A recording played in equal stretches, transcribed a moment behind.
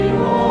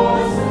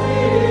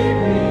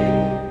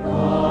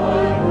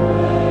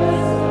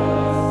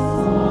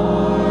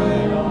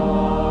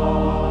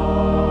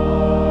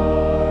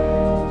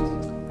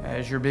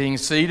being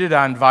seated,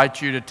 I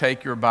invite you to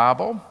take your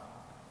Bible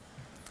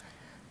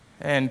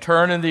and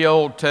turn in the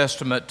Old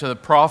Testament to the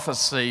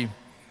prophecy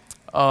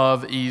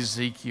of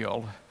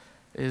Ezekiel.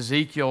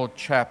 Ezekiel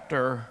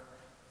chapter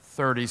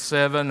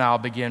 37, I'll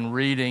begin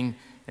reading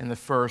in the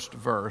first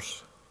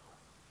verse.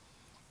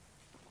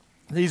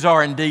 These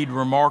are indeed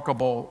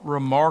remarkable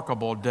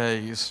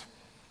days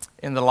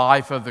in the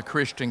life of the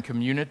Christian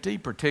community,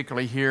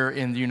 particularly here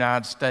in the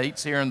United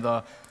States, here in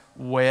the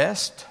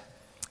West.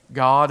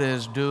 God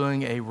is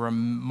doing a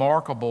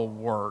remarkable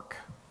work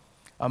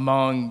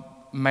among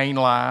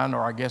mainline,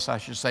 or I guess I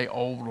should say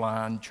old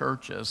line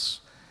churches.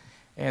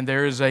 And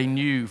there is a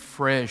new,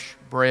 fresh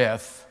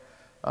breath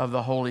of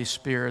the Holy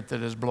Spirit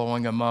that is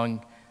blowing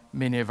among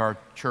many of our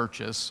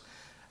churches.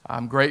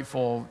 I'm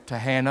grateful to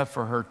Hannah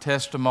for her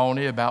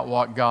testimony about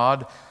what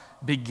God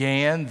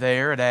began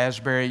there at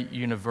Asbury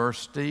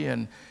University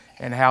and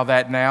how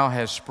that now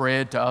has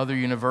spread to other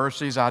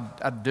universities. I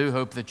do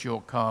hope that you'll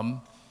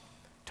come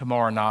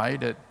tomorrow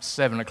night at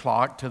 7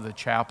 o'clock to the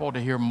chapel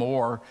to hear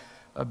more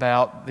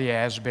about the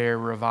Asbury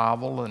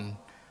revival and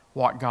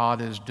what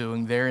God is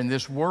doing there. In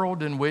this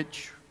world in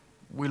which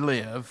we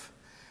live,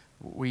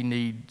 we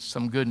need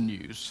some good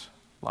news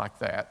like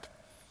that.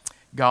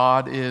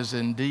 God is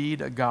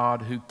indeed a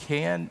God who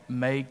can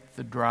make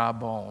the dry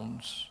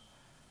bones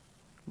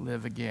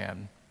live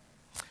again.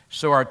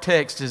 So our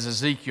text is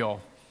Ezekiel,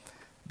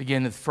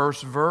 beginning with the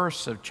first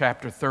verse of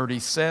chapter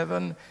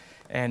 37,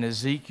 and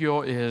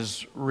Ezekiel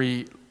is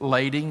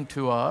relating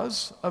to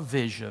us a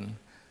vision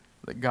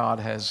that God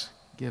has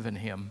given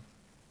him.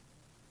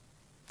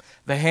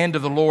 The hand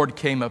of the Lord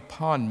came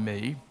upon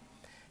me,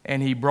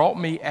 and he brought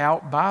me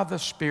out by the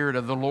Spirit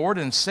of the Lord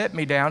and set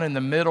me down in the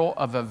middle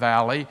of a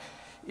valley.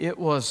 It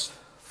was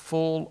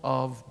full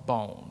of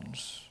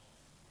bones.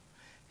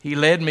 He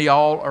led me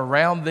all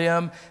around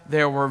them.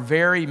 There were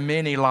very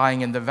many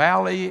lying in the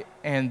valley,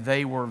 and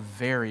they were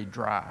very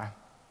dry.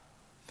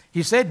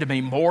 He said to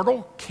me,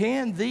 "Mortal,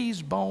 can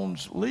these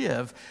bones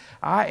live?"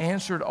 I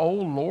answered, "O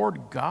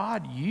Lord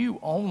God, you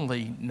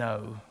only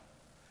know."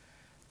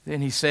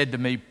 Then he said to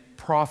me,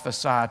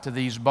 "Prophesy to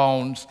these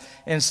bones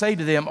and say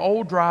to them,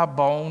 O dry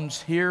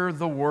bones, hear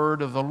the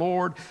word of the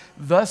Lord.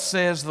 Thus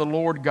says the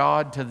Lord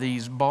God to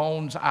these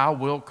bones, I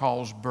will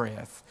cause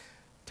breath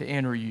to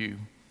enter you,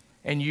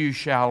 and you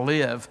shall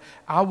live.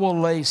 I will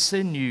lay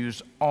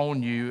sinews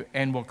on you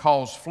and will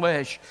cause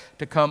flesh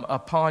to come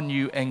upon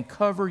you and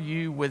cover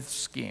you with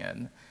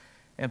skin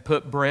and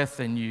put breath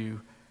in you,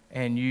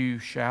 and you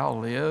shall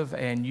live,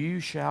 and you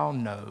shall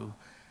know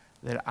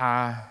that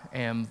I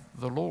am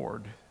the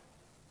Lord."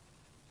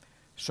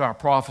 So I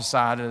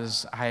prophesied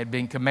as I had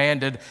been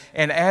commanded,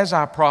 and as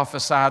I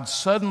prophesied,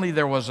 suddenly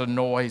there was a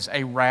noise,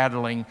 a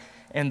rattling,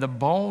 and the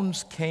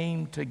bones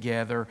came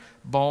together,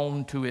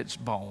 bone to its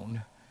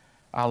bone.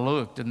 I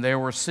looked, and there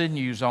were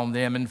sinews on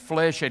them, and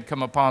flesh had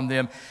come upon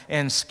them,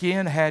 and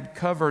skin had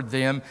covered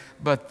them,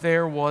 but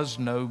there was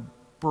no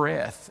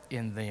breath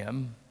in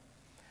them.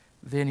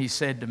 Then he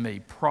said to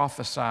me,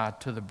 "Prophesy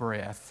to the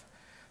breath.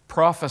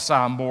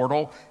 Prophesy,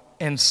 mortal,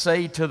 and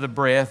say to the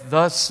breath,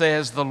 Thus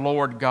says the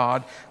Lord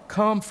God,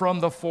 come from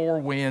the four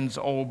winds,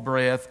 O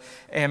breath,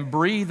 and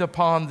breathe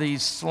upon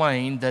these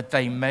slain that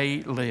they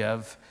may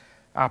live."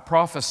 I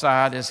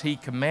prophesied as he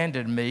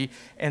commanded me,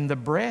 and the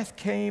breath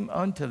came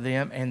unto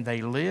them, and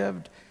they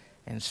lived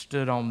and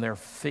stood on their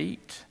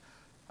feet,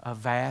 a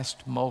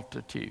vast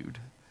multitude.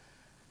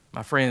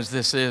 My friends,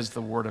 this is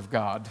the word of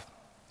God.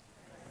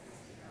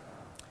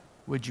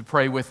 Would you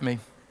pray with me?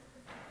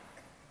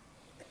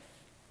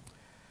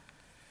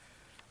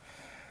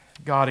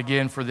 God,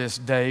 again, for this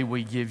day,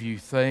 we give you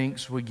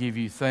thanks. We give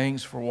you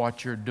thanks for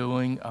what you're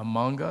doing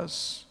among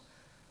us.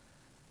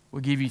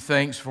 We give you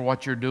thanks for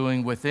what you're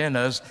doing within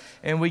us,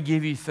 and we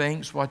give you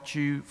thanks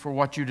for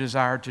what you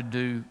desire to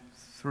do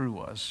through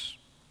us.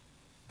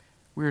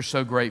 We are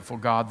so grateful,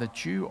 God,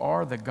 that you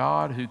are the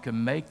God who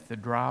can make the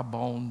dry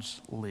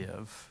bones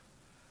live.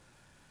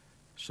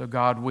 So,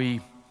 God, we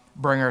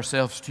bring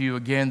ourselves to you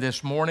again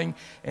this morning,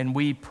 and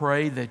we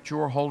pray that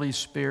your Holy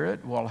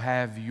Spirit will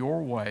have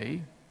your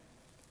way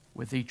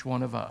with each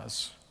one of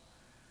us.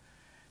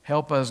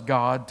 Help us,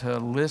 God, to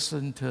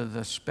listen to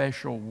the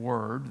special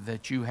word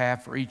that you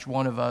have for each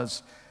one of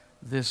us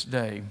this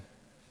day.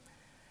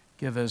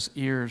 Give us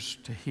ears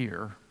to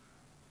hear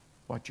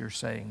what you're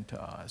saying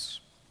to us.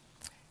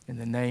 In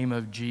the name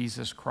of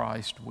Jesus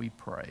Christ, we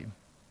pray.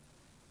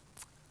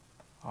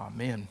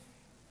 Amen.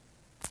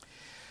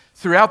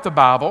 Throughout the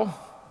Bible,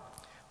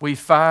 we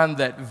find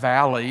that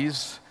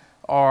valleys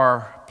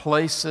are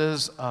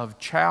places of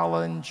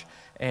challenge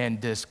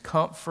and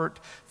discomfort.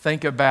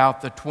 Think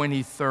about the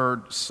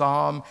 23rd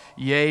Psalm.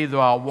 Yea,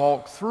 though I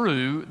walk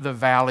through the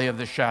valley of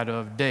the shadow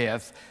of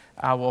death,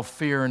 I will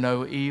fear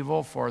no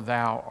evil, for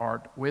thou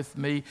art with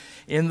me.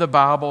 In the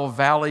Bible,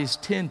 valleys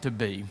tend to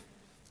be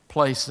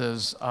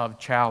places of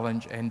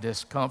challenge and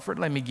discomfort.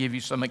 Let me give you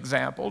some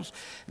examples.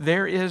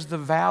 There is the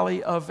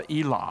valley of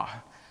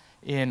Elah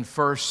in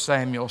 1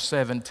 Samuel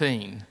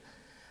 17.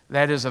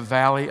 That is a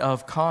valley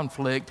of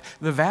conflict.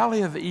 The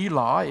valley of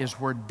Elah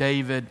is where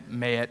David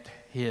met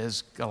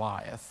his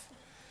Goliath.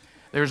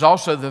 There's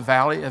also the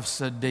valley of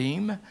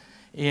Siddim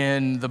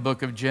in the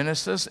book of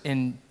Genesis.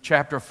 In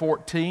chapter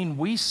 14,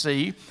 we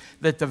see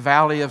that the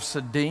valley of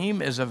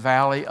Siddim is a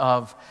valley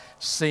of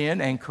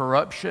sin and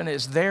corruption.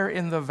 It's there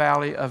in the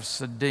valley of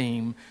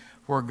Siddim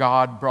where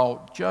God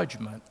brought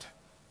judgment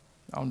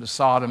onto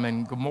Sodom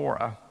and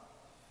Gomorrah.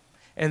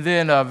 And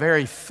then a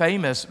very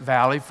famous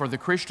valley for the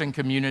Christian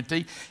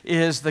community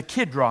is the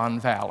Kidron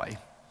Valley.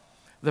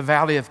 The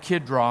valley of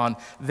Kidron,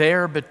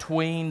 there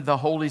between the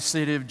holy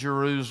city of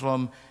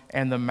Jerusalem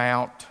and the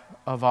Mount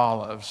of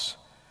Olives.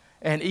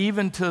 And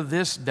even to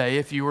this day,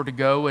 if you were to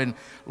go and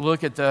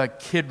look at the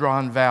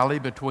Kidron Valley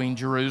between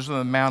Jerusalem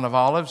and the Mount of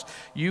Olives,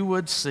 you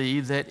would see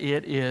that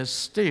it is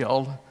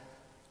still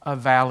a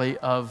valley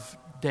of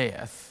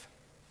death.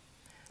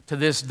 To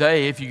this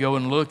day, if you go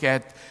and look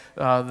at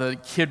the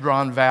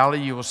Kidron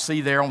Valley, you will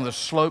see there on the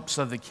slopes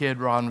of the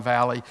Kidron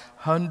Valley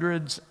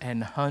hundreds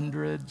and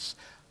hundreds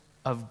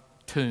of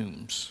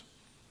tombs.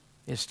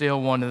 It's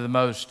still one of the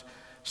most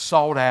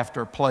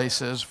sought-after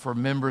places for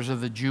members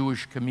of the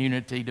Jewish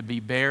community to be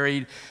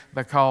buried,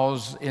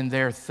 because in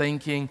their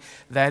thinking,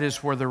 that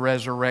is where the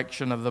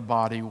resurrection of the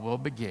body will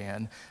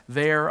begin,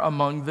 there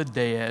among the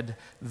dead,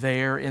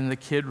 there in the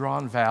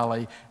Kidron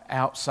Valley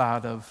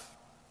outside of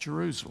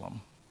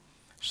Jerusalem.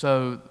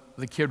 So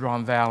the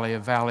Kidron Valley, a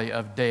valley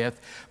of death.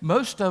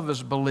 Most of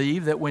us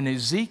believe that when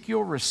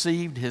Ezekiel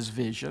received his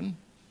vision,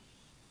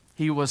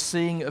 he was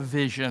seeing a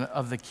vision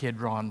of the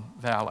Kidron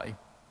Valley,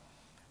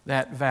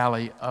 that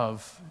valley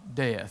of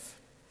death.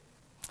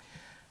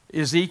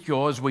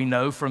 Ezekiel, as we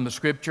know from the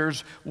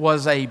scriptures,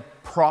 was a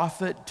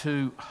prophet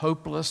to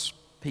hopeless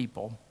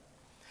people.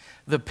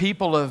 The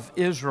people of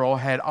Israel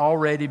had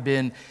already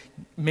been,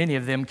 many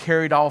of them,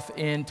 carried off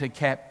into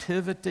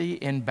captivity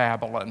in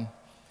Babylon,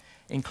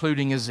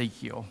 including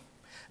Ezekiel.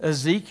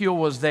 Ezekiel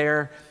was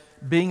there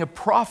being a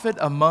prophet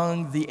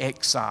among the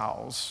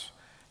exiles.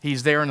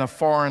 He's there in a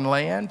foreign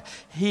land.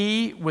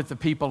 He, with the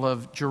people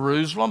of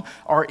Jerusalem,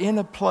 are in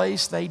a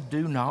place they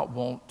do not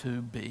want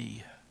to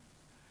be.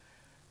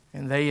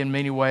 And they, in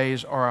many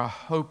ways, are a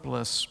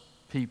hopeless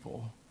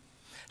people.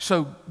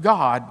 So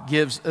God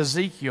gives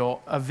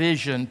Ezekiel a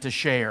vision to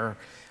share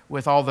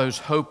with all those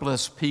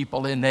hopeless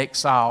people in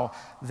exile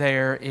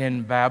there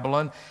in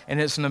Babylon.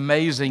 And it's an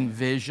amazing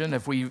vision.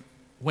 If we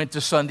went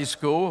to Sunday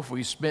school, if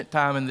we spent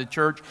time in the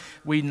church,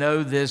 we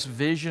know this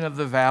vision of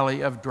the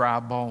valley of dry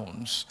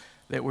bones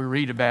that we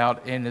read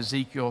about in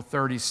Ezekiel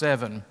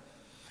 37.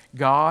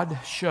 God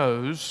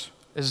shows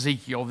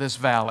Ezekiel this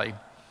valley,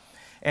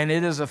 and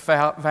it is a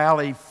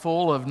valley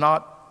full of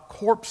not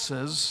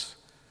corpses,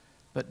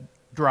 but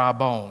dry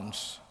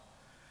bones.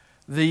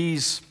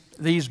 These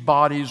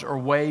bodies are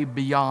way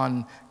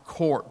beyond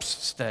corpse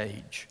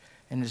stage,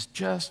 and it's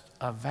just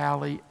a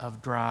valley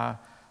of dry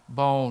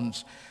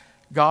bones.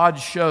 God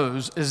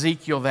shows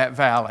Ezekiel that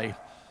valley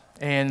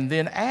and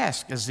then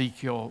asks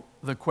Ezekiel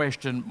the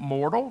question,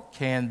 "Mortal,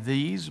 can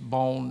these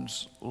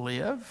bones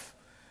live?"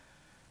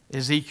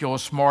 Ezekiel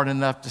is smart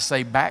enough to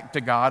say back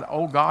to God,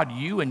 "Oh God,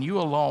 you and you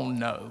alone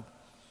know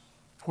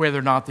whether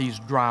or not these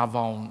dry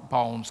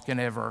bones can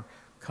ever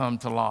come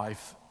to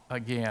life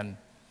again."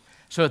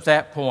 So at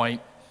that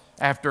point,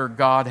 after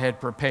God had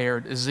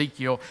prepared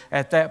Ezekiel,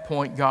 at that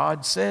point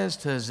God says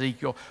to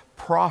Ezekiel,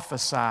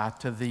 "Prophesy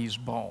to these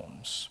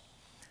bones."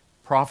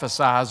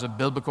 Prophesy is a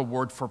biblical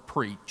word for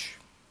preach.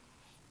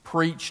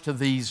 Preach to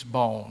these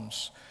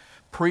bones.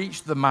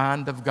 Preach the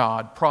mind of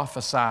God.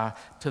 Prophesy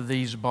to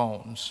these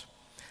bones.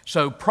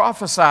 So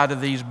prophesy to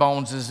these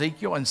bones,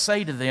 Ezekiel, and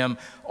say to them,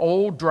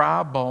 "O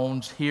dry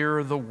bones,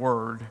 hear the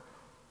word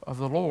of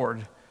the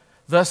Lord.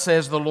 Thus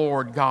says the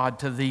Lord God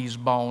to these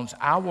bones,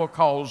 I will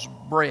cause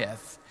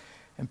breath."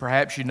 And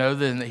perhaps you know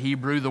that in the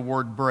Hebrew, the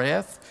word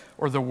breath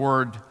or the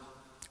word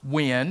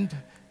wind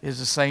is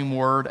the same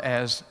word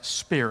as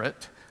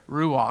spirit.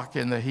 Ruach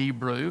in the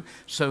Hebrew.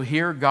 So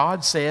here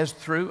God says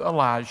through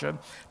Elijah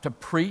to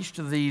preach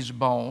to these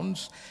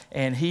bones,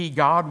 and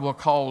God will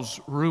cause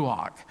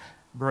Ruach,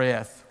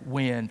 breath,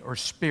 wind, or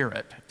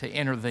spirit to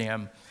enter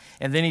them.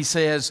 And then he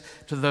says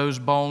to those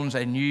bones,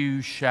 "And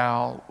you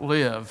shall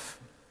live."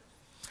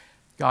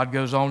 God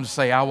goes on to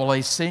say, "I will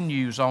lay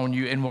sinews on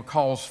you and will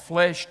cause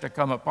flesh to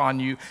come upon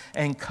you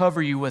and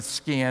cover you with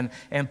skin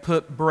and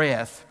put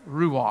breath,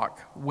 Ruach,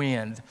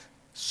 wind,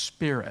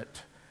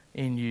 spirit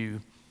in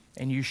you.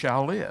 And you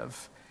shall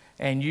live,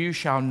 and you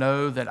shall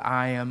know that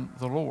I am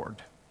the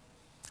Lord."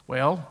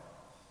 Well,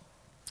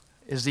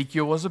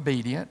 Ezekiel was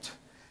obedient.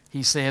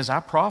 He says,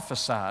 I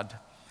prophesied,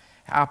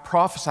 I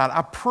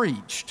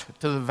preached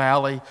to the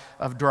valley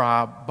of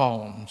dry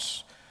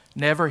bones.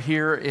 Never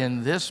here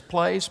in this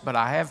place, but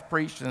I have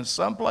preached in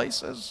some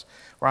places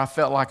where I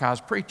felt like I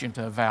was preaching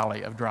to a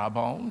valley of dry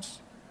bones.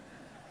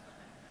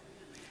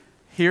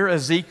 Here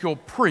Ezekiel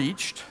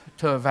preached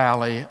to a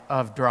valley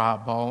of dry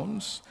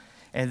bones.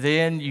 And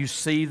then you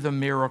see the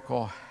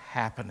miracle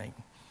happening.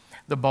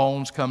 The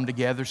bones come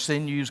together,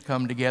 sinews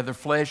come together,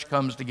 flesh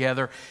comes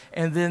together,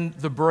 and then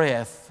the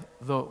breath,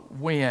 the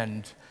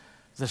wind,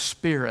 the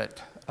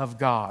Spirit of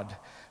God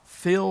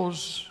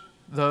fills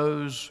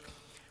those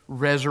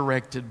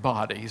resurrected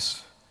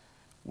bodies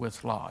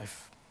with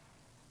life.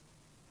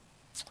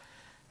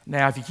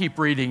 Now, if you keep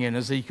reading in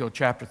Ezekiel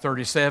chapter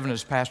 37,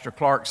 as Pastor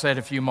Clark said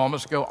a few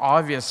moments ago,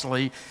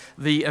 obviously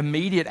the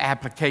immediate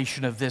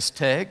application of this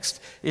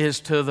text is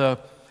to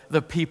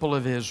the people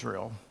of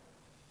Israel.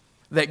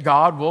 That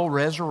God will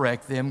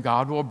resurrect them,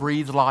 God will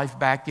breathe life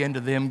back into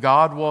them,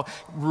 God will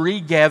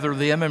regather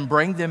them and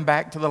bring them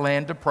back to the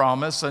land of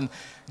promise, and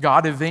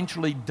God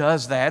eventually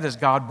does that as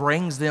God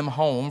brings them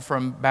home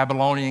from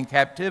Babylonian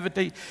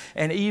captivity.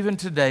 And even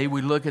today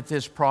we look at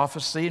this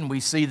prophecy and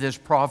we see this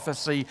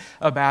prophecy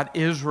about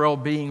Israel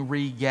being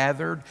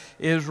regathered,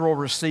 Israel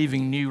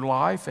receiving new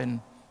life,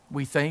 and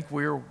we think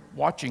we're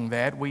watching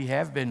that. We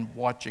have been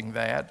watching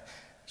that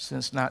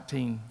since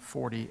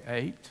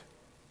 1948.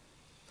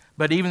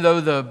 But even though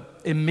the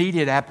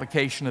immediate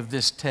application of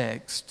this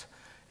text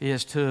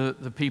is to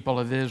the people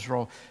of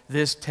Israel,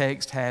 this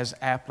text has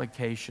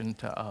application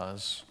to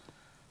us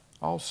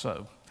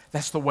also.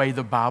 That's the way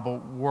the Bible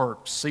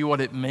works. See what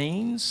it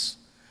means,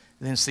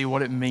 then see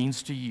what it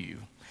means to you.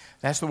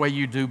 That's the way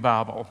you do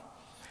Bible.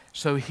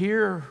 So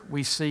here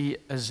we see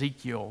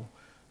Ezekiel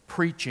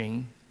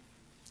preaching,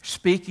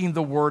 speaking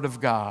the word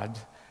of God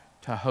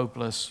to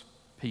hopeless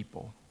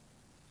people.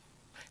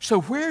 So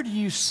where do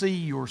you see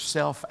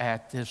yourself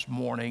at this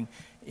morning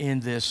in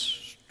this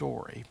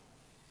story?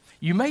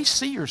 You may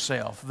see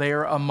yourself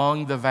there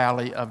among the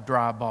valley of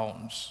dry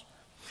bones.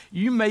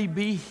 You may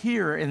be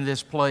here in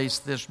this place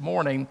this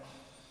morning,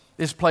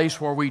 this place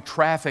where we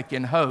traffic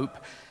in hope,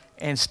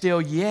 and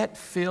still yet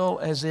feel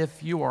as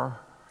if you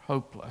are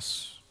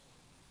hopeless.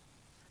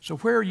 So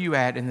where are you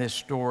at in this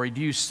story?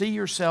 Do you see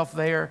yourself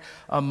there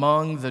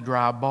among the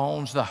dry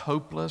bones, the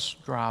hopeless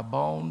dry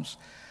bones?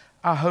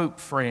 I hope,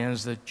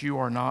 friends, that you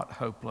are not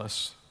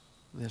hopeless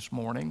this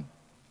morning.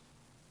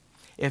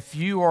 If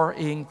you are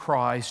in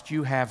Christ,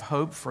 you have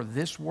hope for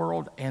this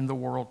world and the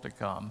world to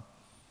come.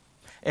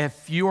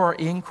 If you are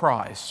in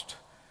Christ,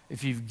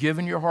 if you've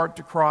given your heart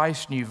to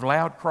Christ and you've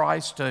allowed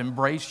Christ to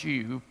embrace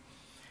you,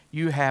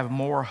 you have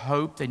more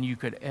hope than you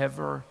could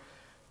ever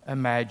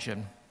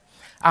imagine.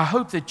 I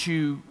hope that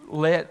you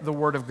let the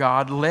Word of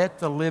God, let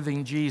the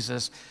living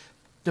Jesus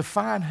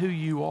define who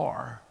you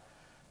are.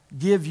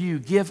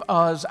 Give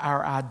us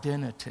our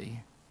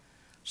identity.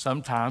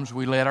 Sometimes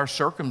we let our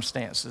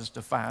circumstances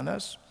define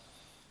us.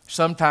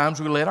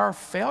 Sometimes we let our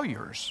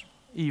failures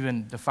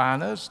even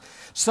define us.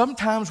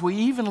 Sometimes we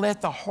even let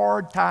the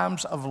hard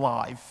times of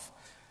life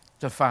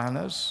define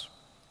us.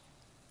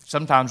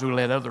 Sometimes we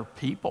let other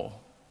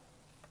people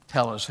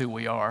tell us who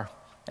we are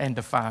and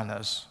define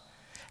us.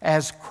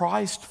 As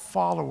Christ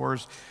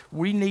followers,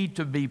 we need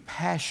to be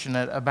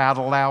passionate about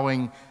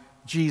allowing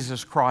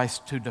Jesus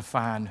Christ to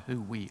define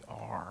who we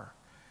are,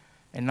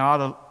 and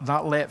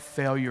not let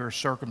failure,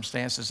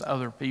 circumstances,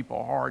 other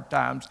people, hard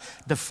times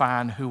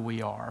define who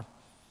we are.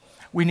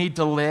 We need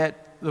to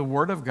let the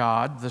Word of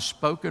God, the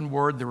spoken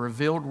Word, the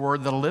revealed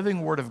Word, the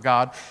living Word of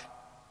God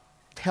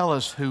tell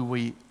us who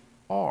we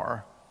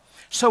are.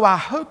 So I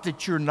hope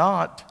that you're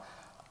not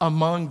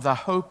among the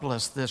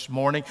hopeless this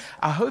morning.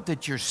 I hope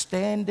that you're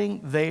standing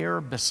there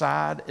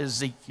beside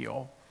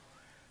Ezekiel,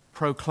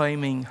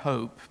 proclaiming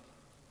hope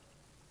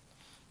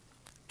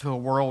to a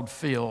world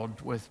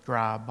filled with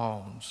dry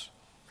bones.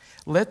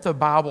 Let the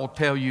Bible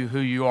tell you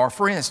who you are.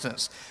 For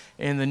instance,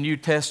 in the New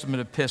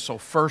Testament epistle,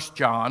 1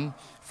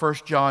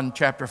 John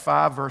chapter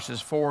 5,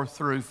 verses 4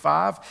 through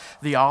 5,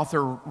 the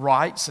author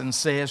writes and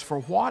says,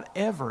 "For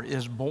whatever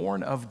is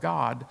born of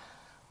God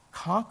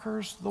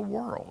conquers the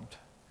world.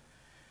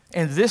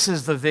 And this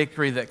is the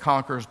victory that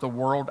conquers the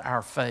world,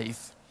 our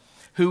faith.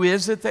 Who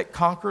is it that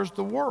conquers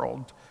the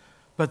world?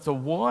 But the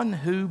one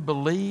who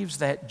believes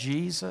that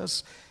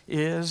Jesus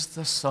is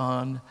the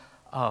Son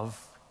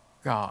of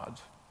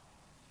God."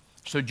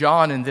 So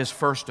John, in this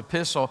first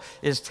epistle,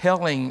 is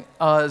telling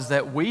us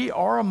that we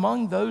are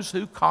among those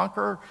who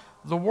conquer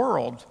the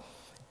world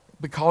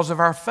because of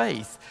our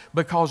faith,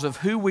 because of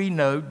who we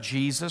know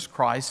Jesus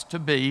Christ to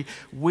be.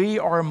 We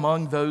are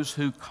among those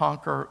who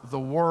conquer the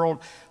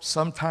world.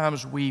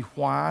 Sometimes we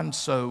whine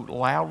so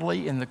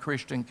loudly in the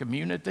Christian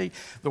community,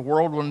 the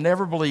world will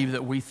never believe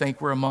that we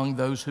think we're among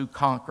those who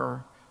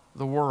conquer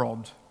the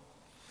world.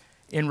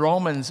 In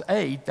Romans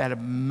 8, that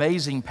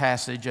amazing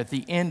passage at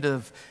the end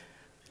of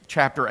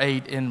chapter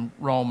 8 in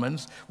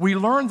Romans, we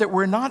learn that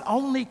we're not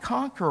only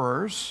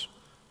conquerors.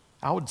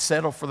 I would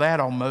settle for that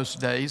on most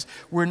days.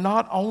 We're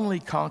not only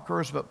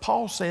conquerors, but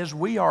Paul says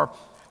we are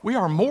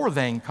more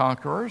than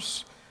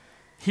conquerors.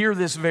 Hear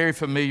this very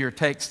familiar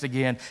text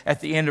again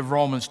at the end of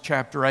Romans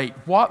chapter 8.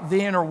 What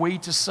then are we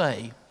to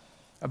say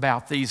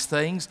about these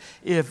things?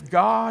 If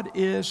God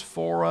is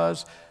for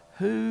us,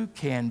 who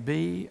can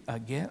be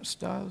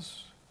against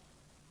us?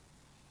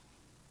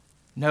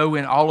 No,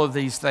 in all of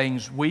these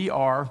things we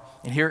are,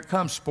 and here it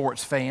comes,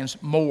 sports fans,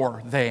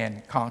 more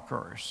than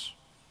conquerors.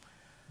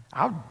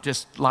 I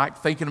just like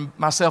thinking of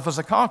myself as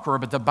a conqueror,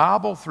 but the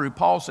Bible through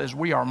Paul says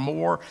we are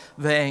more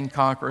than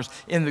conquerors.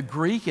 In the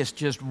Greek, it's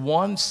just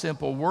one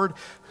simple word,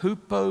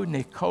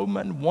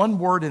 huponikomen, one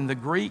word in the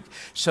Greek.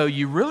 So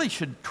you really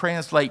should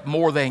translate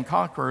more than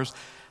conquerors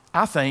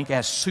I think,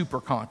 as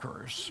super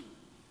conquerors.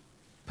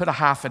 Put a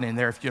hyphen in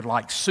there if you'd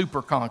like,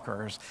 super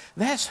conquerors.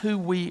 That's who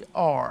we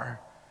are.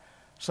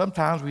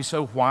 Sometimes we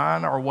so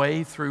whine our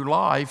way through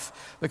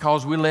life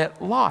because we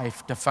let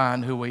life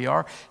define who we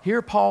are.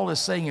 Here Paul is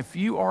saying if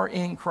you are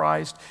in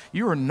Christ,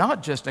 you are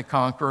not just a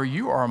conqueror,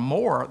 you are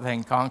more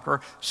than conqueror,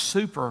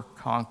 super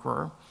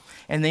conqueror.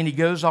 And then he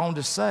goes on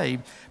to say,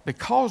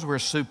 because we're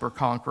super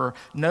conqueror,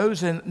 know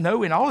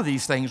in all of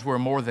these things we're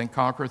more than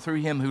conqueror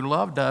through him who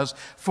loved us.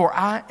 For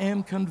I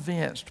am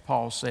convinced,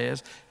 Paul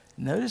says.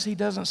 Notice he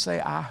doesn't say,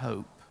 I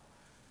hope.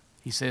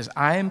 He says,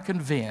 I am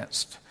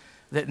convinced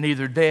that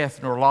neither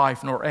death, nor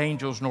life, nor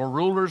angels, nor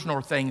rulers,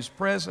 nor things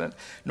present,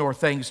 nor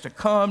things to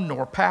come,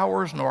 nor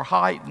powers, nor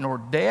height, nor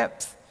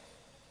depth.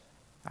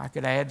 I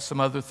could add some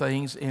other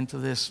things into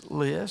this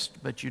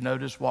list, but you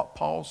notice what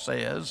Paul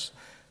says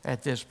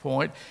at this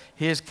point.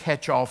 His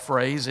catch-all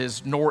phrase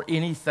is, nor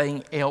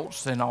anything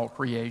else in all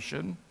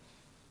creation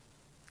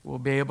will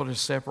be able to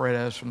separate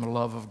us from the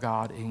love of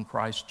God in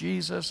Christ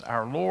Jesus,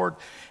 our Lord.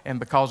 And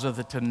because of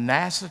the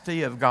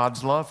tenacity of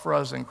God's love for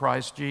us in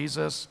Christ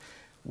Jesus,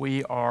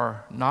 we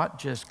are not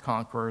just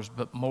conquerors,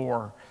 but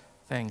more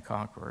than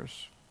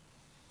conquerors.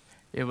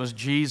 It was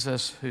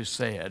Jesus who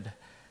said,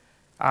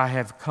 I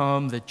have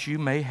come that you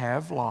may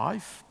have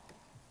life,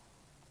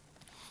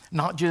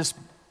 not just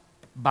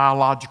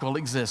biological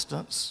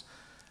existence.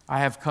 I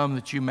have come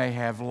that you may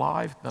have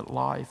life, but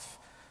life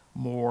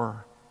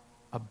more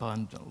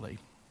abundantly.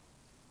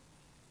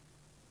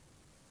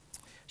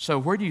 So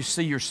where do you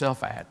see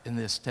yourself at in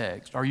this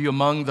text? Are you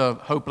among the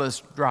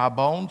hopeless dry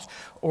bones,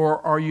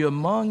 or are you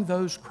among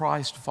those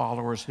Christ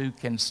followers who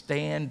can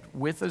stand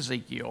with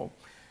Ezekiel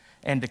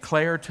and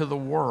declare to the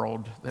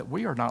world that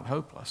we are not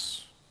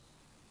hopeless?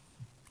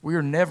 We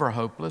are never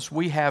hopeless.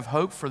 We have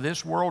hope for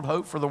this world,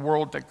 hope for the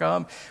world to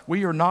come.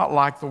 We are not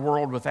like the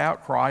world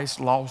without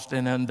Christ, lost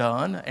and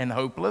undone and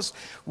hopeless.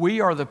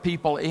 We are the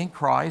people in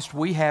Christ.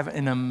 We have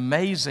an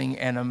amazing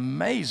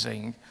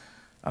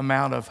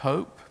amount of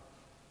hope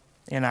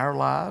in our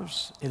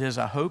lives. It is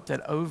a hope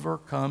that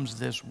overcomes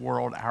this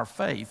world, our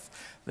faith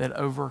that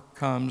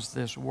overcomes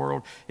this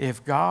world.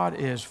 If God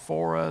is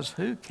for us,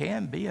 who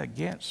can be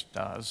against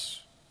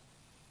us?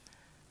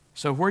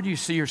 So where do you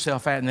see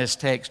yourself at in this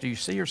text? Do you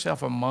see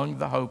yourself among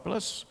the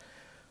hopeless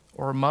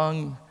or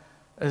among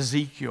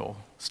Ezekiel,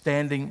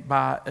 standing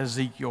by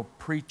Ezekiel,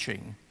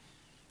 preaching,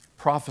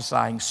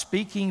 prophesying,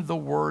 speaking the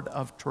word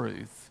of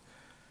truth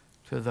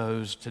to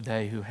those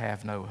today who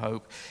have no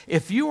hope?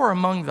 If you are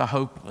among the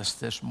hopeless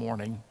this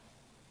morning,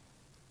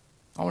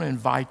 I want to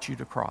invite you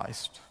to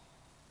Christ.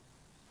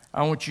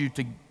 I want you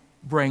to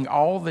bring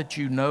all that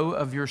you know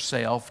of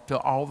yourself to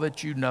all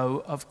that you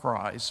know of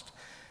Christ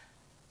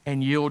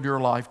and yield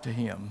your life to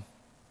him.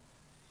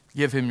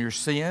 Give him your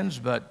sins,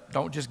 but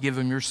don't just give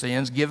him your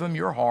sins. Give him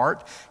your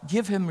heart.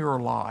 Give him your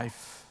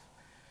life.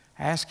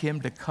 Ask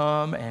him to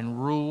come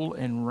and rule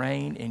and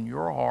reign in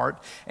your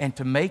heart and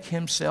to make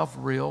himself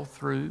real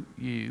through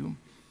you.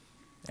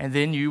 And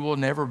then you will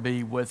never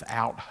be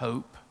without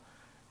hope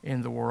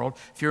in the world.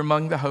 If you're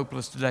among the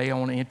hopeless today, I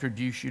want to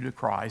introduce you to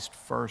Christ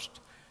first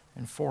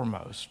and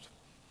foremost.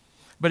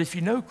 But if you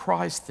know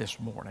Christ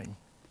this morning,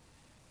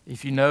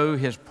 if you know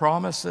his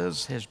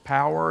promises, his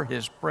power,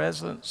 his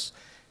presence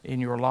in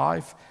your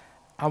life,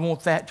 I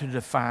want that to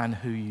define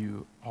who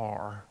you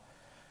are.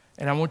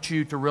 And I want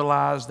you to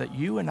realize that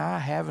you and I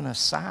have an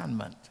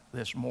assignment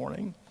this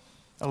morning,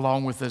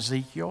 along with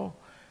Ezekiel.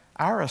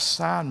 Our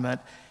assignment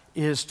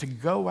is to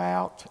go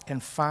out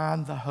and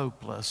find the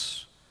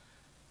hopeless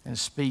and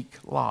speak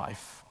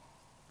life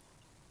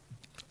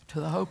to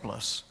the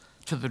hopeless,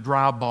 to the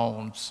dry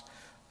bones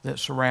that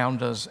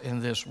surround us in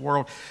this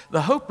world.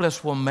 The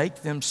hopeless will make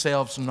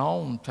themselves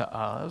known to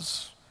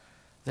us.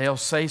 They'll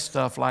say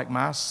stuff like,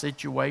 my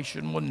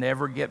situation will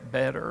never get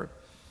better.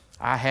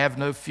 I have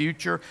no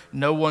future.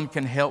 No one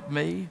can help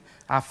me.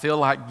 I feel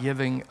like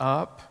giving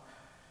up.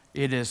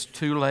 It is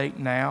too late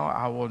now.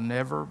 I will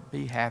never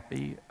be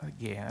happy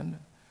again.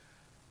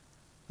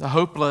 The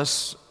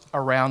hopeless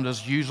around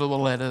us usually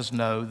will let us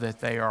know that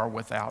they are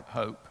without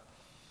hope.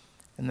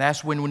 And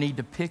that's when we need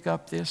to pick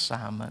up the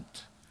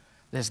assignment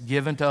that's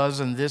given to us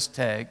in this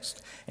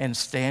text and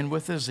stand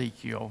with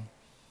Ezekiel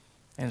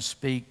and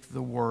speak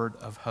the word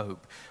of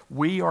hope.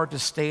 We are to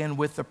stand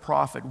with the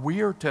prophet. We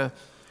are to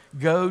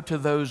go to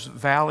those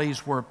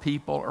valleys where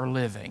people are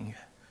living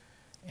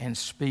and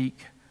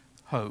speak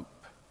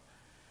hope.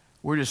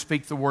 We're to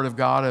speak the word of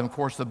God, and of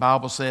course the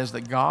Bible says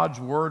that God's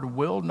word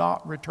will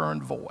not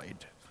return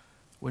void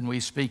when we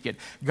speak it.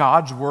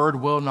 God's word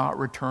will not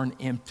return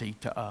empty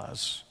to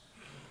us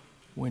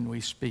when we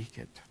speak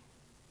it.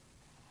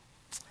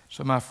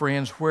 So my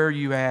friends, where are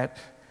you at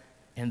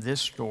in this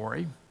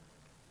story?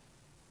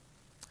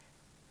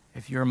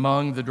 If you're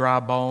among the dry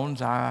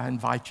bones, I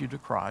invite you to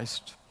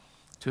Christ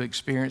to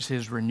experience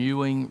his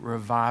renewing,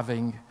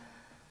 reviving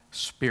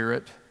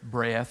spirit,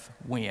 breath,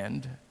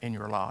 wind in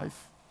your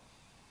life.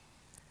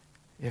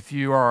 If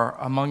you are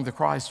among the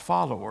Christ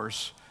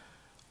followers,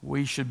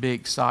 we should be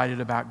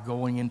excited about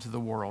going into the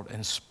world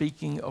and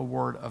speaking a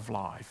word of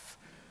life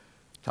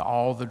to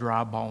all the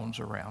dry bones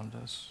around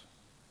us.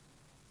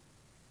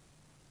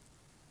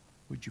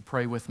 Would you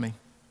pray with me?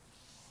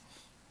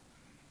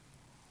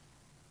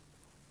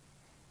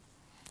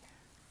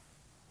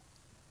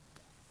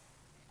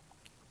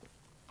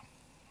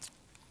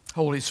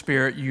 Holy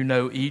Spirit, you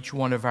know each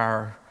one of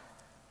our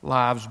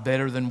lives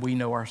better than we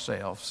know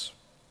ourselves.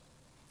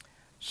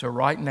 So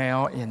right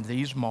now, in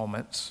these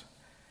moments,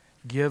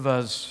 give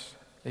us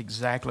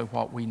exactly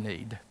what we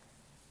need.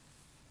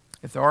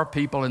 If there are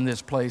people in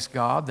this place,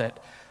 God,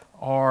 that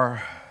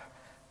are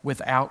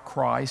without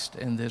Christ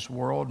in this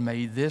world,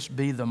 may this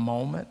be the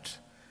moment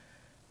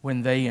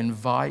when they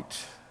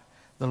invite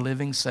the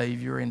living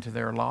Savior into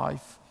their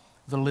life,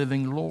 the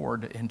living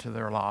Lord into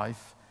their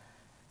life,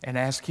 and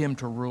ask Him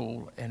to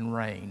rule and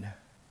reign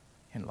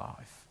in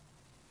life.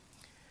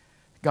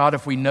 God,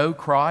 if we know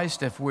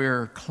Christ, if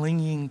we're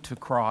clinging to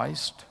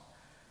Christ,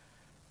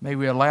 may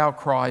we allow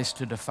Christ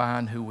to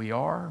define who we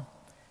are,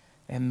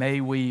 and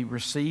may we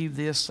receive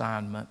the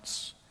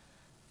assignments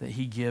that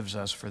He gives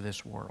us for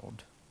this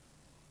world.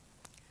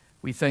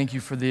 We thank you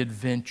for the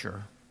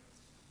adventure,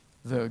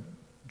 the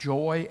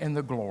joy and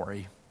the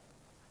glory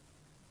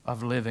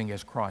of living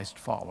as Christ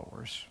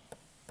followers.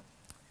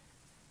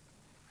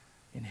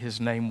 In His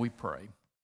name we pray.